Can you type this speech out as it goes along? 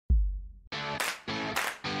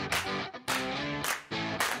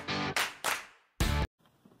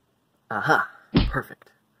Aha!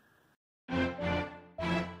 Perfect.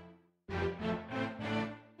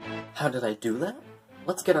 How did I do that?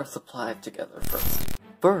 Let's get our supplies together first.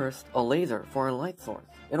 First, a laser for a light source.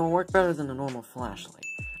 It'll work better than a normal flashlight.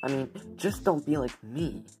 I mean, just don't be like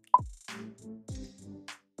me.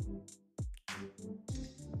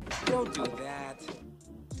 Don't do that.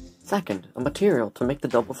 Second, a material to make the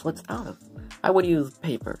double slits out of. I would use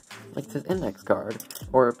paper, like this index card,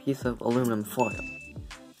 or a piece of aluminum foil.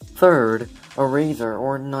 Third, a razor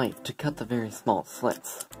or knife to cut the very small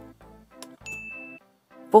slits.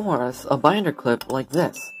 Fourth, a binder clip like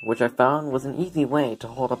this, which I found was an easy way to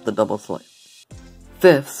hold up the double slit.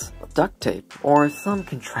 Fifth, duct tape, or some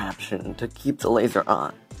contraption to keep the laser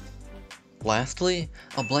on. Lastly,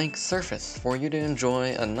 a blank surface for you to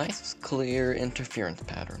enjoy a nice, clear interference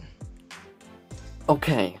pattern.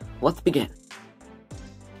 Okay, let's begin.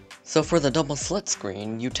 So for the double slit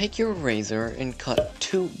screen, you take your razor and cut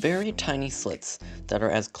 2 very tiny slits that are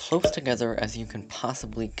as close together as you can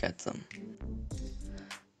possibly get them.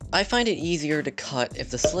 I find it easier to cut if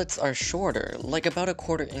the slits are shorter, like about a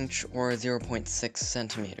 1/4 inch or 0.6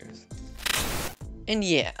 centimeters. And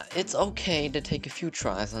yeah, it's okay to take a few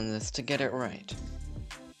tries on this to get it right.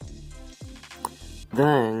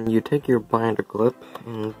 Then you take your binder clip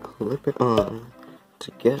and clip it on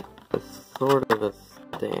to get a sort of a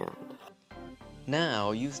stand.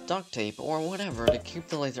 Now use duct tape or whatever to keep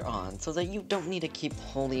the laser on so that you don't need to keep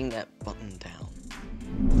holding that button down.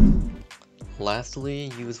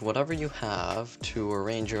 Lastly, use whatever you have to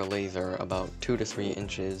arrange your laser about 2 to 3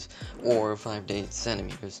 inches or 5 to 8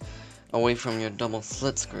 centimeters away from your double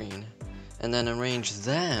slit screen, and then arrange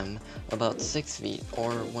them about 6 feet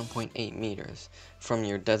or 1.8 meters from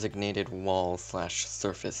your designated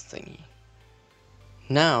wall/surface thingy.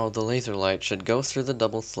 Now the laser light should go through the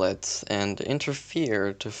double slits and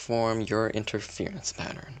interfere to form your interference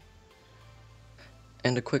pattern.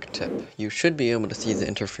 And a quick tip, you should be able to see the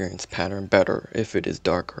interference pattern better if it is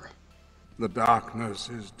darker. The darkness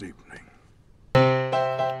is deepening.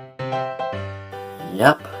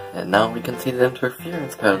 Yep, and now we can see the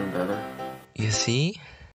interference pattern better. You see?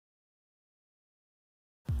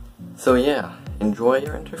 So yeah, enjoy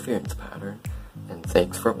your interference pattern, and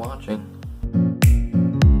thanks for watching.